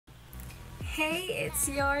Hey,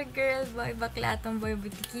 it's your girl boy baklatong boy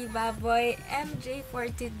butiki baboy MJ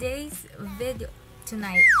for today's video.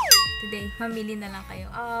 Today, mamili na lang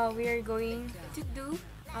kayo. We are going to do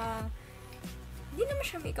hindi naman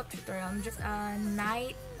siya makeup tutorial, just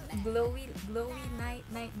night glowy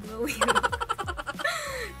night glowy.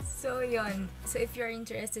 So yon. So if you're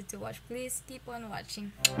interested to watch, please keep on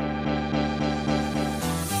watching.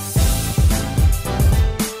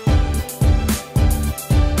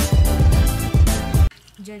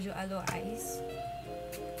 Jojo Aloe Eyes.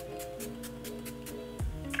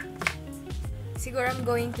 Siguro I'm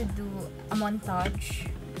going to do a montage.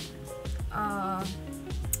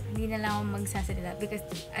 Hindi na lang ako magsasalita because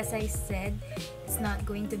as I said, it's not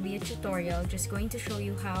going to be a tutorial. Just going to show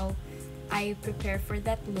you how I prepare for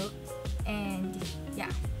that look. And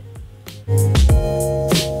yeah.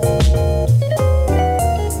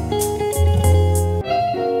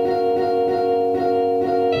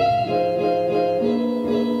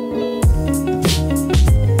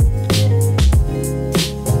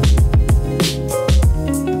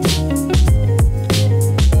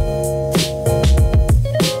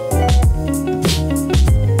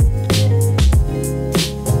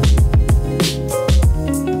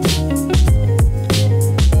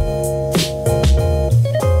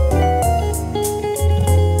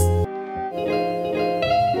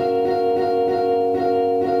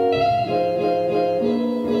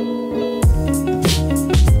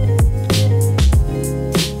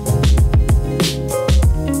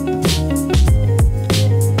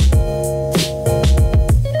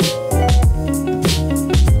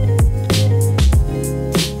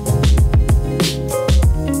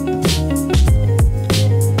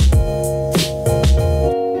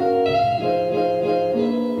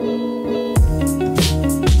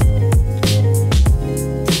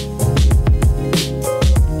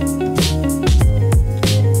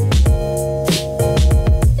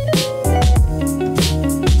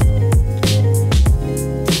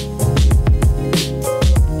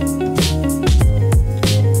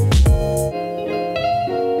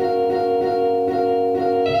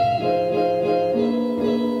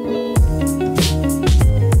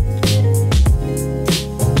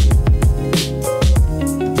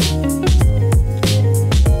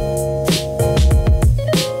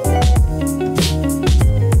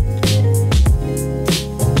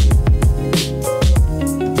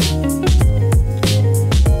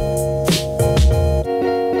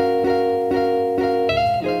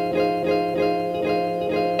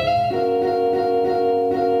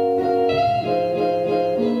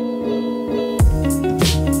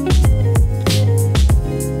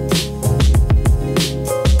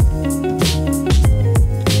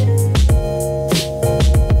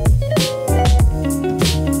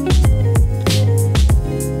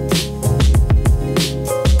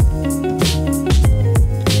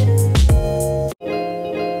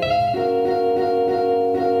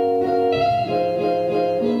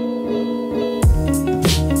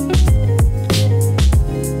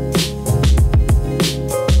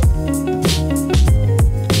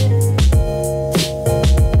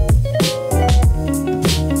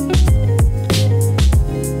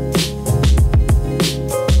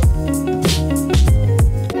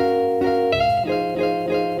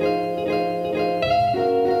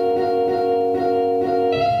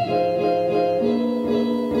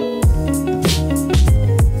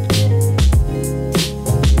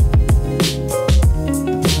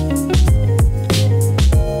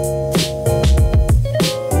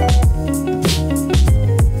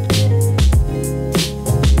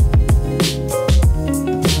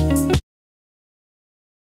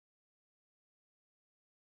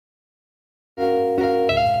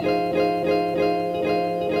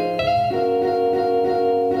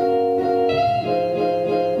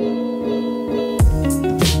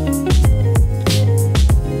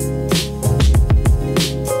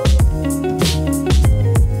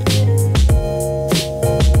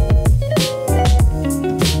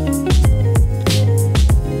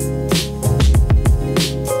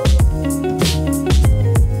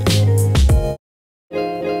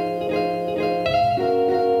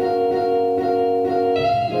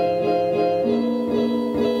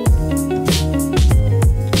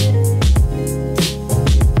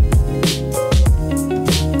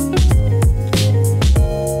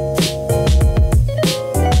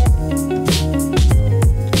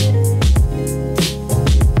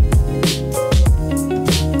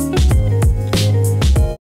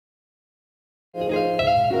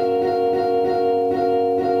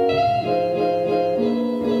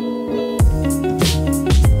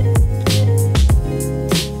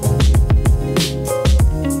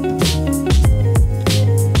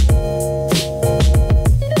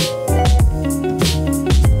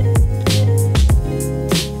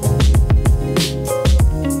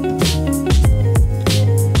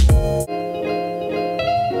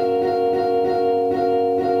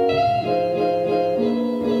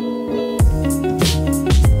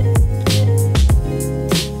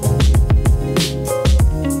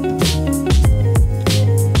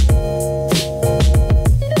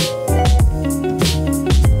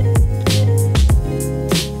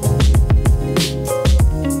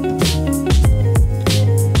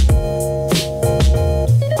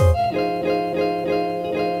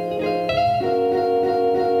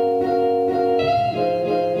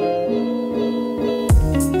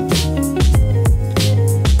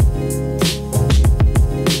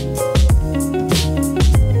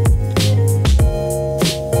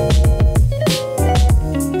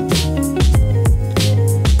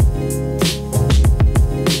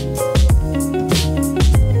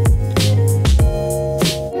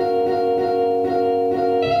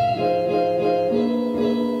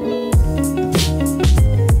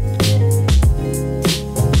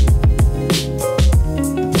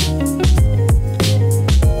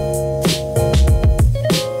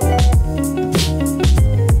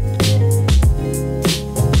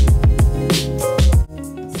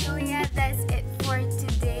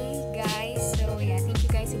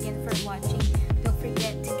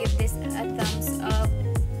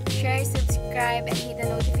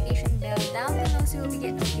 notification bell down below so you'll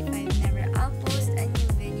get notified whenever I'll post a new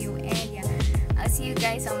video. And yeah, I'll see you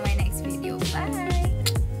guys on my next video. Bye!